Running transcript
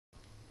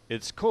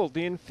It's called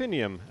the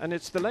Infinium, and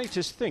it's the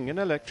latest thing in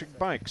electric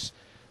bikes.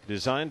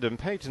 Designed and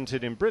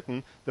patented in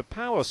Britain, the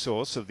power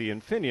source of the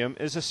Infinium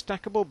is a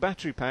stackable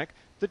battery pack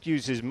that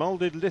uses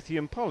moulded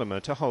lithium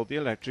polymer to hold the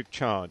electric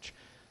charge.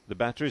 The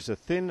batteries are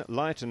thin,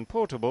 light and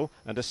portable,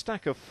 and a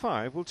stack of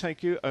 5 will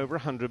take you over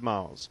 100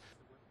 miles.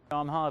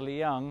 I'm hardly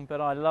young,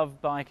 but I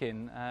love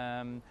biking.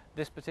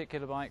 This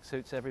particular bike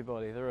suits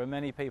everybody. There are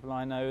many people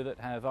I know that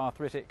have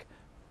arthritic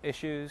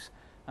issues,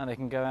 and they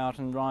can go out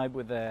and ride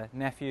with their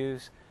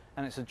nephews,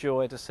 and it's a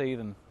joy to see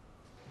them.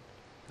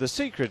 The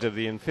secret of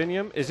the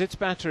Infinium is its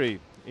battery.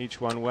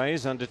 Each one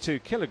weighs under 2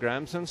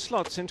 kilograms and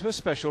slots into a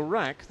special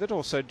rack that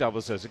also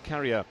doubles as a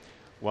carrier.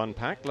 One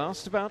pack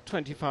lasts about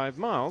 25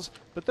 miles,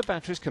 but the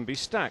batteries can be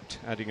stacked,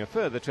 adding a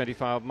further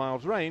 25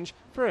 miles range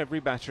for every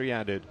battery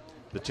added.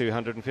 The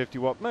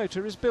 250-watt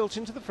motor is built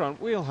into the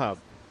front wheel hub.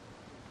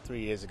 3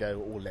 years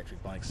ago, all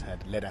electric bikes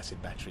had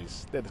lead-acid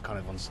batteries. They're the kind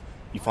of ones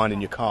you find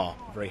in your car,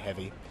 very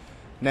heavy.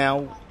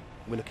 Now,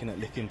 we're looking at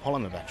lithium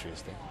polymer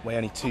batteries. They weigh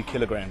only 2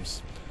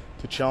 kilograms.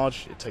 To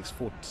charge, it takes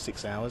 4 to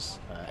 6 hours.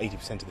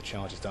 80% of the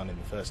charge is done in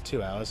the first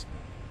 2 hours,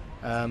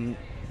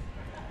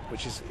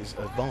 which is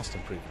a vast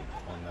improvement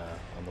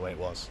on the way it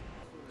was.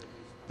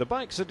 The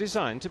bikes are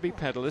designed to be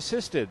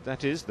pedal-assisted,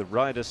 that is, the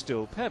rider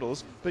still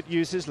pedals but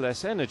uses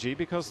less energy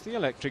because the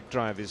electric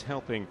drive is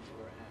helping.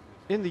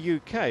 In the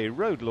UK,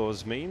 road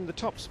laws mean the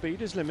top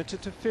speed is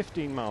limited to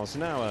 15 miles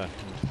an hour.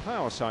 And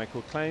Power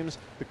Cycle claims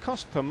the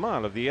cost per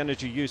mile of the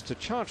energy used to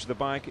charge the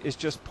bike is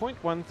just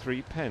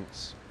 0.13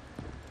 pence.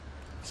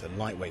 It's a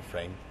lightweight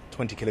frame.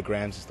 20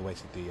 kilograms is the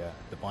weight of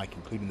the bike,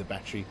 including the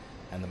battery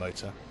and the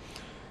motor.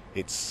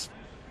 It's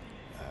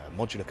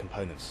modular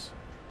components,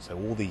 so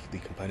all the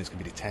components can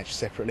be detached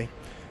separately,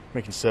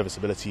 making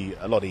serviceability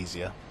a lot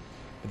easier.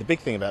 But the big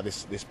thing about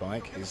this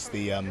bike is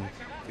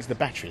the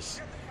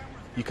batteries.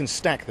 You can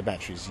stack the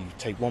batteries. You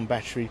take one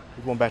battery.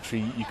 With one battery,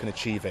 you can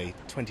achieve a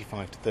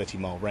 25 to 30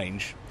 mile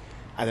range.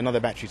 Add another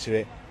battery to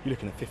it, you're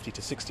looking at 50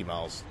 to 60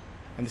 miles.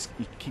 And this,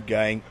 you keep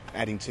going,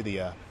 adding to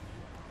the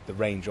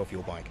range of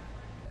your bike.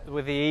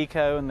 With the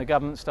eco and the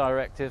government's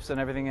directives and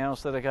everything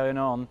else that are going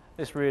on,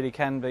 this really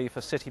can be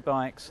for city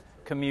bikes,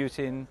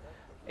 commuting.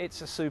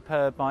 It's a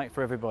superb bike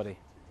for everybody.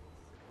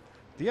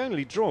 The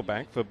only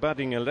drawback for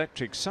budding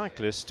electric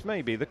cyclists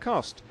may be the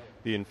cost.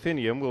 The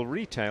Infinium will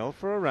retail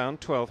for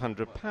around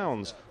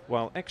 £1,200,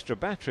 while extra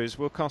batteries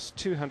will cost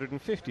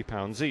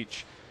 £250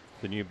 each.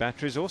 The new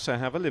batteries also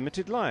have a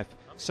limited life,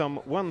 some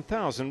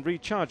 1,000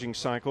 recharging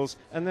cycles,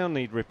 and they'll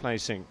need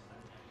replacing.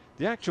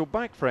 The actual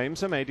bike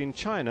frames are made in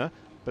China,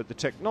 but the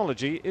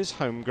technology is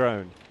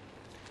homegrown.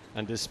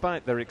 And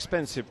despite their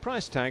expensive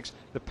price tags,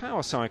 the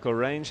Power Cycle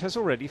range has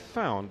already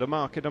found a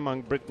market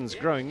among Britain's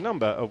growing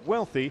number of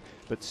wealthy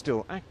but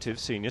still active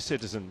senior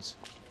citizens.